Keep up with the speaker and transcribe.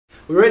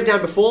We wrote it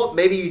down before,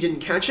 maybe you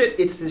didn't catch it.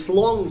 It's this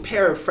long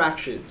pair of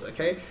fractions,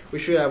 okay? We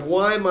should have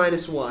y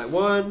minus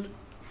y1,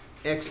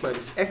 x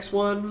minus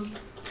x1,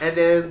 and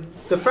then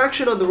the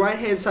fraction on the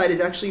right-hand side is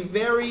actually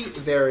very,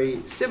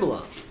 very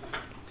similar.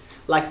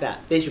 Like that.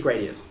 There's your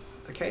gradient,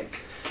 okay?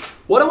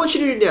 What I want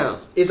you to do now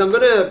is I'm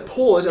going to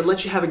pause and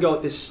let you have a go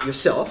at this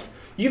yourself.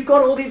 You've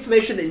got all the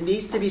information that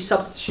needs to be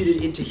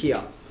substituted into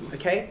here,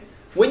 okay?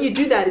 When you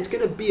do that, it's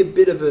going to be a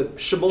bit of a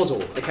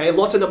schmozzle, okay?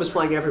 Lots of numbers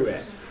flying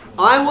everywhere.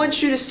 I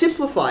want you to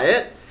simplify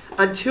it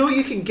until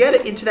you can get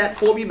it into that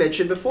form you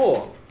mentioned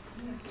before.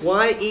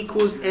 Y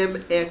equals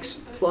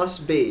mx plus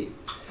b.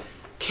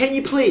 Can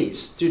you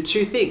please do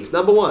two things?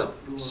 Number one,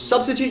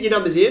 substitute your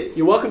numbers in.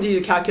 You're welcome to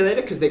use a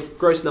calculator because they're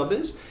gross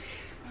numbers.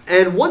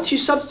 And once you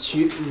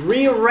substitute,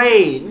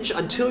 rearrange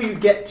until you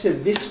get to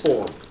this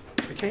form.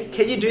 Okay?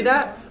 Can you do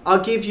that?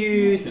 I'll give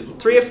you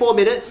 3 or 4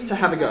 minutes to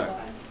have a go.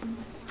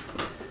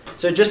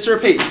 So just to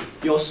repeat,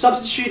 you're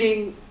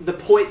substituting the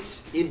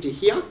points into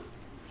here,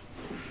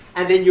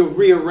 and then you're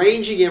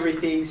rearranging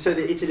everything so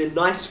that it's in a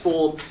nice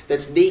form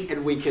that's neat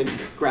and we can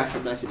graph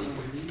it nice and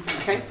easily.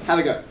 Okay? Have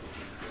a go.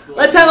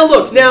 Let's have a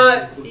look.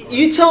 Now,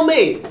 you tell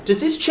me, does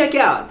this check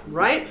out,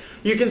 right?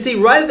 You can see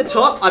right at the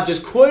top, I've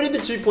just quoted the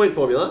 2-point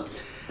formula,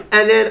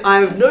 and then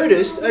I've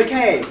noticed,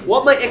 okay,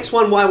 what my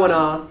x1, y1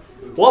 are,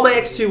 what my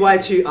x2,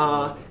 y2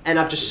 are, and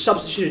I've just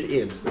substituted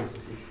in.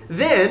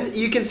 Then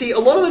you can see a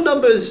lot of the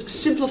numbers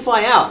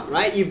simplify out,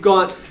 right? You've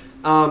got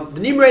the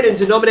numerator and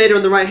denominator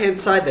on the right-hand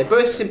side. They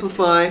both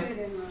simplify.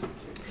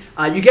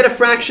 You get a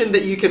fraction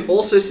that you can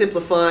also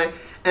simplify.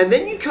 And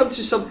then you come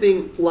to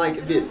something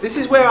like this. This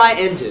is where I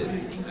ended,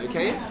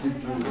 okay?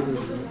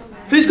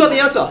 Who's got the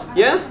answer?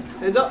 Yeah?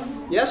 Hands up?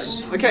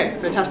 Yes? Okay,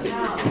 fantastic.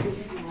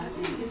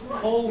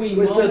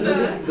 Wait, so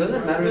does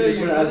it matter if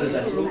you put it as a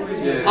decimal?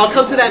 Yeah. I'll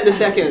come to that in a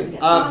second.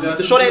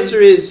 The short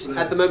answer is,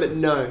 at the moment,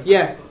 no.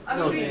 Yeah?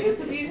 I'm a bit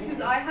confused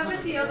because I have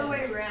it the other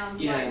way around.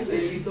 Yeah, like, so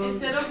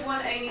instead of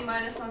 180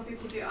 minus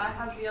 152, I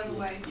have the other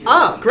way.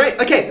 Ah, great.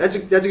 Okay, that's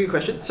a good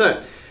question.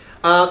 So,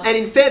 and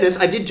in fairness,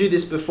 I did do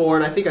this before,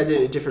 and I think I did it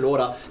in a different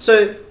order.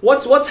 So,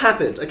 what's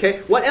happened?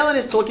 Okay, what Ellen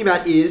is talking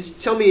about is,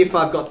 tell me if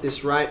I've got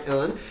this right,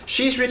 Ellen.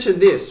 She's written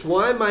this: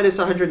 y minus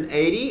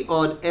 180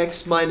 on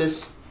x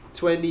minus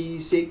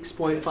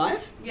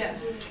 26.5 Yeah.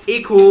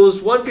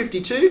 equals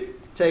 152.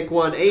 Take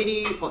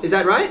 180. Is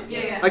that right?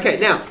 Yeah. Okay.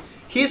 Now,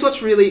 here's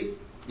what's really.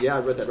 Yeah, I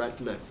wrote that right.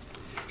 No.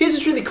 Here's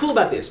what's really cool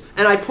about this,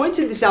 and I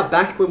pointed this out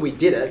back when we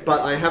did it,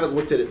 but I haven't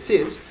looked at it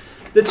since.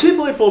 The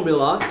 2-point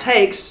formula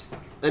takes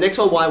an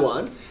x1,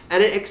 y1,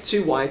 and an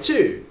x2,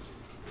 y2.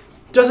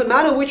 Does it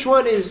matter which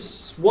one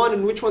is 1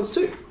 and which one's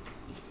 2?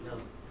 No.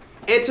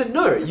 Answer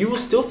no. You will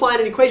still find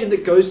an equation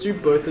that goes through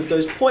both of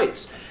those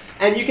points.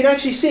 And you can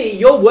actually see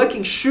your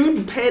working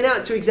should pan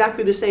out to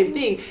exactly the same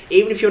thing,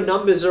 even if your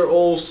numbers are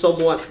all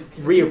somewhat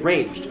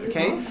rearranged,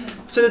 okay?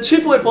 So the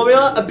 2-point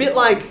formula, a bit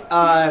like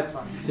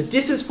the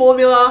distance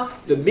formula,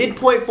 the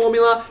midpoint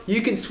formula,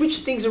 you can switch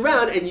things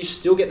around and you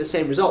still get the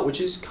same result, which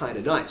is kind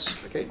of nice,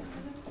 okay?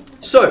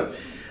 So,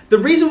 the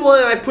reason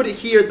why I put it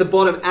here at the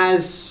bottom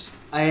as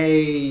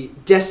a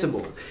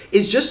decimal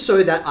is just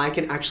so that I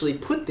can actually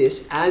put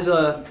this as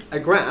a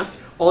graph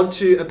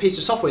onto a piece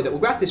of software that will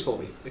graph this for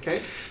me,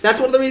 okay? That's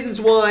one of the reasons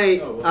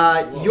why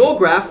your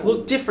graph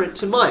looked different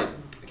to mine,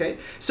 okay?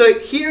 So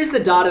here's the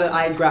data that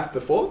I had graphed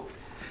before.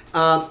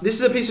 This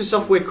is a piece of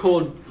software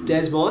called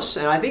Desmos,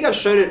 and I think I've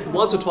shown it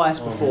once or twice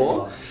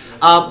before.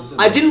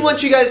 I didn't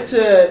want you guys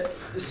to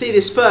see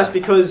this first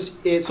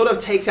because it sort of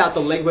takes out the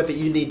legwork that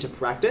you need to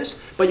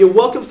practice, but you're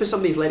welcome for some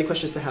of these later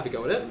questions to have a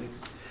go at it.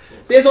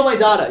 There's all my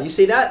data. You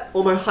see that?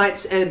 All my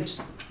heights and,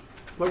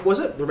 what was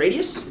it? The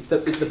radius?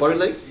 It's the bone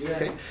length.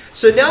 Okay.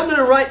 So now I'm going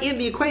to write in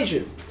the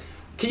equation.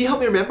 Can you help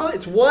me remember?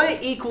 It's y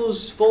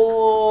equals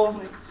 4,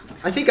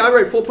 I think I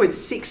wrote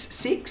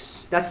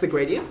 4.66. That's the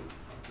gradient.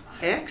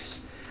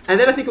 X. And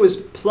then I think it was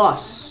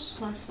plus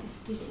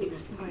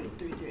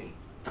 56.33.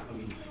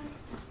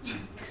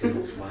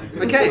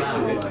 Okay.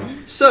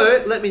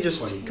 So let me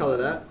just color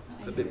that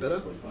a bit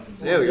better.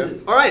 There we go.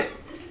 All right.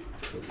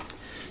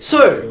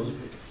 So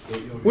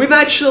we've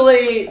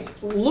actually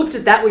looked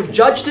at that. We've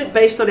judged it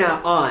based on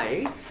our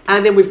eye.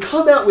 And then we've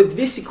come out with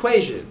this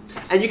equation.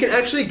 And you can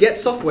actually get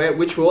software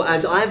which will,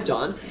 as I've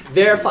done,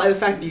 verify the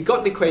fact that you've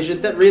got an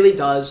equation that really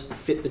does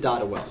fit the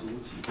data well.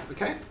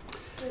 Okay?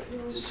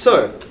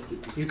 So,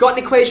 you've got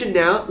an equation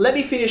now. Let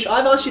me finish.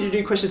 I've asked you to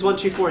do questions 1,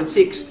 2, 4, and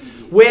 6.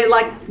 We're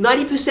like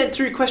 90%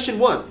 through question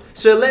 1.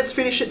 So let's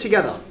finish it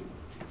together.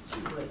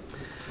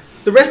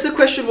 The rest of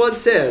question 1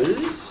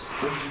 says,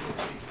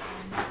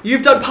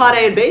 you've done part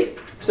A and B.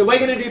 So we're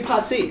going to do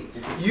part C.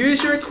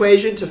 Use your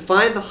equation to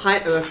find the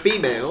height of a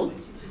female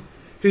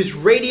whose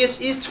radius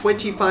is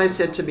 25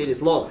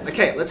 centimeters long.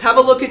 Okay, let's have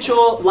a look at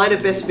your line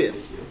of best fit.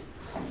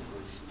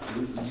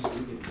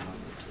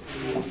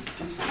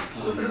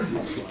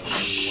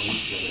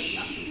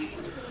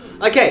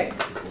 Okay,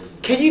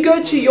 can you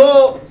go to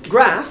your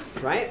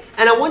graph, right?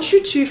 And I want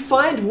you to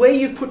find where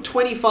you've put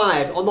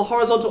 25 on the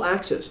horizontal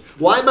axis.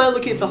 Why am I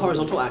looking at the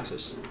horizontal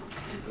axis?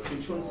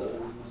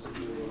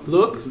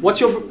 Look, what's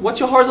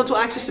your horizontal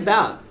axis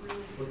about?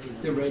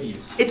 The radius.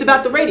 It's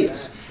about the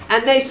radius.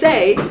 And they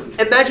say,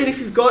 imagine if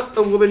you've got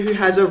a woman who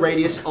has a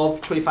radius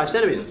of 25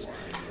 centimeters.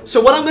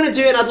 So what I'm going to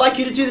do, and I'd like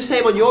you to do the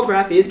same on your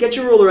graph, is get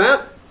your ruler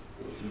out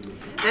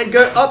and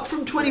go up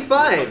from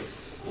 25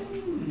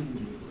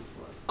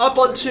 up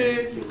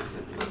onto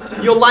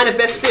your line of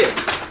best fit.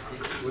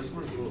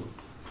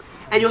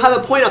 And you'll have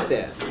a point up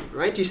there,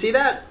 right? Do you see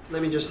that?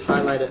 Let me just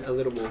highlight it a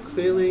little more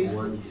clearly.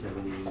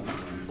 170.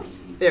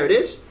 There it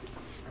is.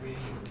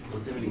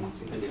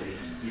 170.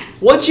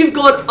 Once you've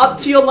gone up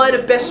to your line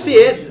of best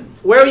fit,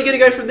 where are you going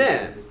to go from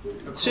there?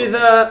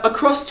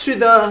 Across to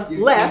the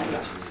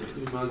left.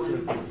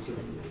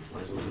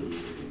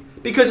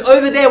 Because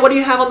over there, what do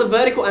you have on the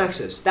vertical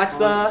axis? That's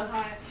the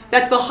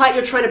height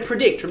you're trying to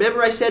predict.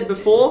 Remember I said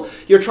before,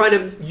 you're trying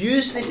to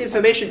use this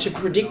information to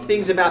predict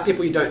things about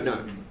people you don't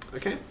know.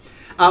 Okay?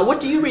 What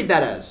do you read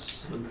that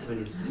as?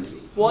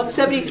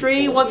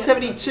 173,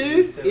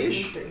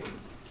 172-ish?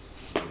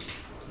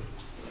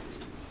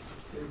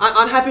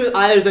 I'm happy with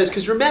either of those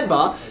because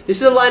remember,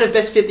 this is a line of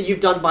best fit that you've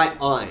done by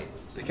eye.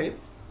 Okay?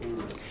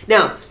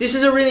 Now, this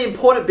is a really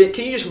important bit.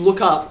 Can you just look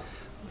up?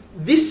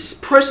 This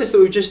process that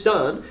we've just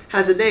done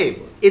has a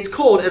name. It's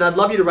called, and I'd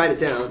love you to write it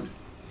down,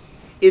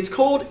 it's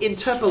called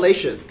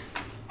interpolation.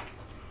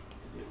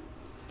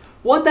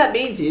 What that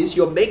means is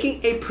you're making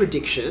a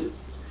prediction.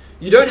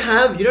 You don't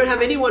have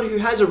anyone who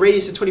has a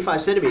radius of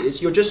 25 centimeters.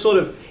 You're just sort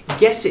of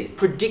guessing,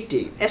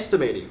 predicting,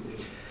 estimating.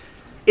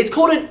 It's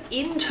called an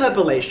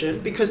interpolation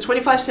because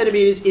 25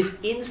 centimeters is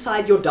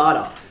inside your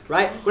data,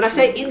 right? When I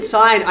say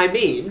inside, I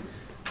mean,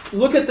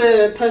 look at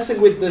the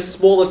person with the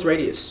smallest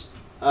radius.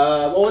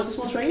 What was the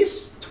smallest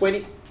radius?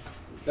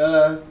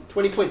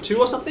 20.2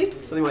 or something?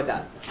 Something like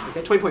that.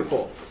 Okay,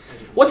 20.4.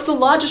 What's the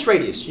largest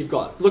radius you've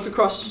got? Look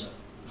across.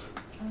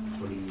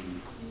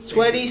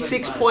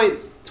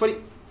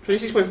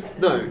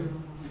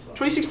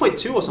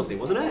 26.2 or something,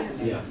 wasn't it?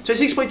 Yeah.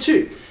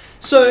 26.2.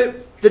 So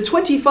the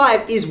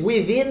 25 is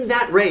within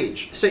that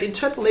range. So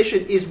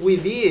interpolation is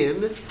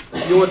within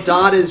your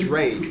data's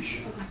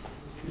range.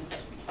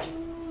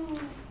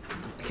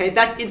 Okay,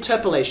 that's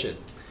interpolation.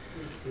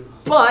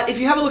 But if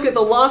you have a look at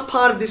the last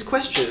part of this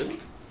question,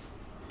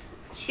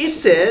 it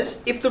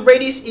says if the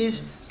radius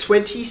is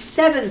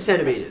 27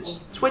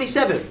 centimeters.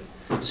 27.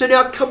 So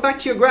now come back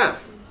to your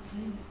graph.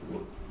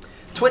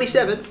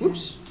 27,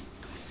 whoops.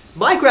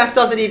 My graph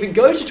doesn't even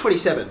go to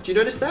 27. Do you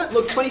notice that?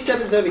 Look,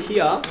 27's over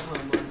here.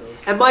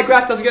 And my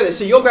graph doesn't go there.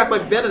 So your graph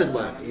might be better than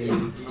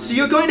mine. So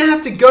you're going to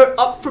have to go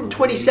up from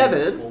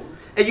 27.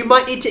 And you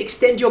might need to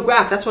extend your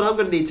graph. That's what I'm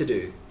going to need to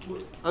do.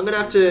 I'm going to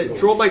have to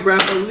draw my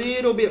graph a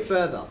little bit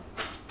further.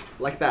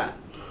 Like that.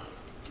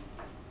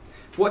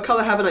 What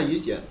color haven't I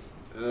used yet?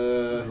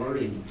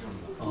 Green.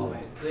 Oh,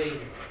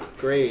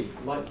 Green.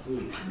 light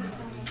blue.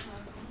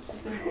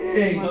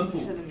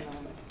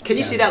 Can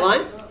you see that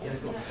line?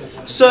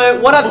 So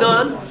what I've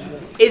done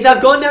is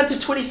I've gone down to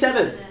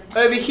 27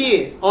 over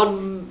here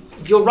on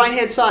your right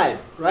hand side,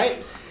 right?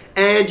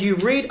 And you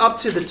read up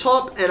to the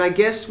top, and I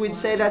guess we'd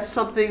say that's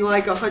something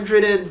like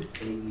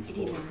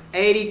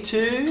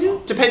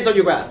 182. Depends on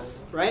your graph,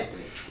 right?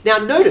 Now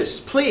notice,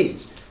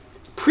 please,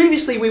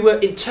 previously we were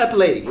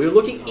interpolating. We were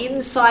looking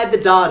inside the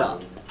data.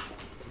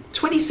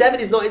 27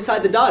 is not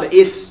inside the data.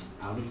 It's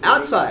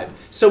outside.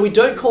 So we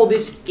don't call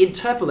this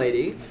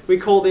interpolating. We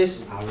call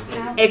this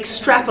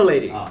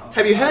extrapolating.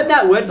 Have you heard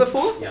that word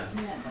before? Yeah.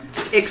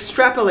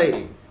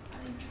 Extrapolating.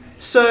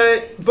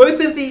 So both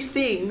of these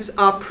things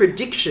are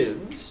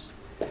predictions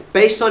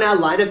based on our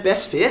line of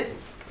best fit.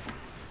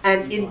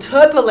 And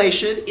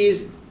interpolation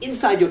is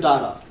inside your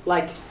data,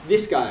 like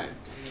this guy.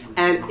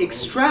 And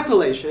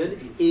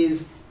extrapolation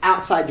is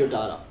outside your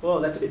data. Oh,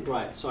 that's a bit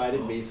bright. Sorry, I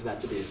didn't mean for that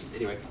to be,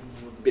 anyway,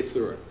 a bit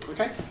fluid.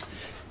 Okay?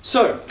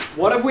 So,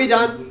 what have we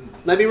done?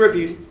 Let me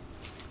review.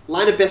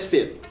 Line of best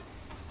fit.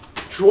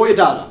 Draw your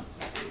data.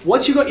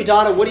 Once you've got your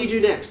data, what do you do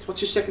next? What's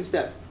your second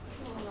step?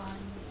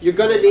 You're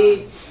gonna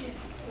need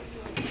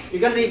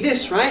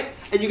this, right?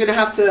 And you're gonna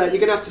have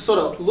to sort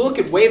of look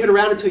and wave it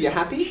around until you're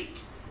happy,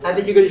 and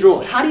then you're gonna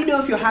draw. How do you know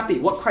if you're happy?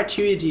 What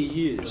criteria do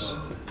you use?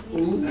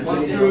 You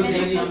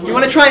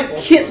want to try and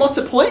hit lots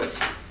of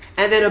points,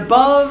 and then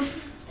above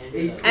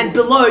and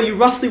below you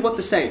roughly want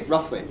the same,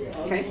 roughly.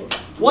 Okay.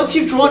 Once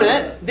you've drawn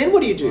it, then what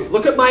do you do?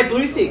 Look at my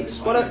blue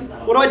things. What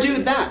do I do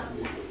with that?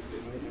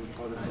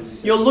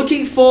 You're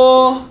looking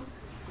for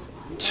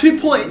 2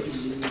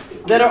 points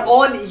that are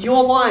on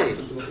your line.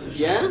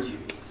 Yeah?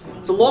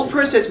 It's a long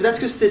process, but that's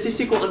because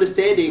statistical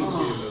understanding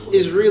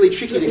is really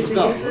tricky to pick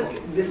up.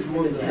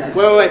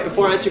 Wait,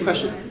 before I answer your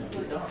question.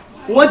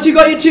 Once you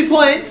got your 2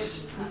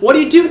 points, what do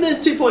you do with those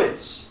 2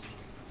 points?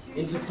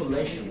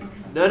 Interpolation.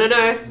 No.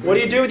 What do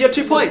you do with your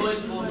 2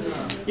 points?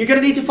 You're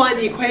going to need to find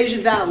the equation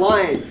of that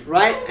line,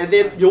 right? And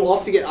then you'll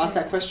often get asked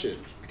that question,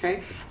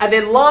 okay? And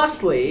then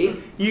lastly,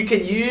 you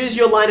can use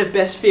your line of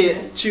best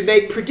fit to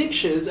make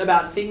predictions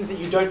about things that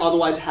you don't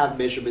otherwise have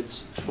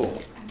measurements for,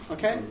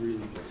 okay?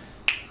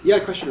 You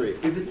had a question, Reed.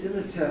 If it's in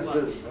the test,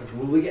 then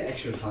will we get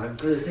extra time?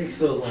 Because it takes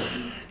so long.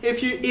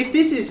 If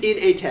this is in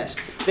a test,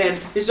 then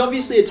this is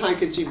obviously a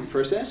time-consuming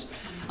process.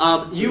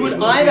 You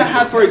would either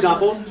have, for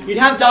example, you'd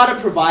have data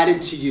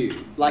provided to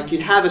you, like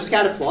you'd have a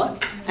scatter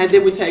plot, and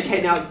then we'd say,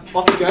 okay, now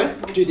off you go,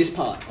 do this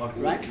part,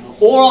 right?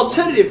 Or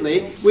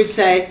alternatively, we'd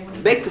say,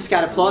 make the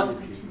scatter plot,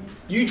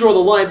 you draw the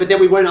line, but then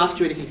we won't ask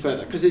you anything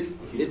further, because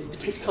it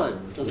takes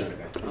time, doesn't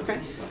it? Okay?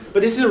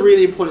 But this is a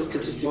really important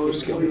statistical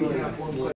skill.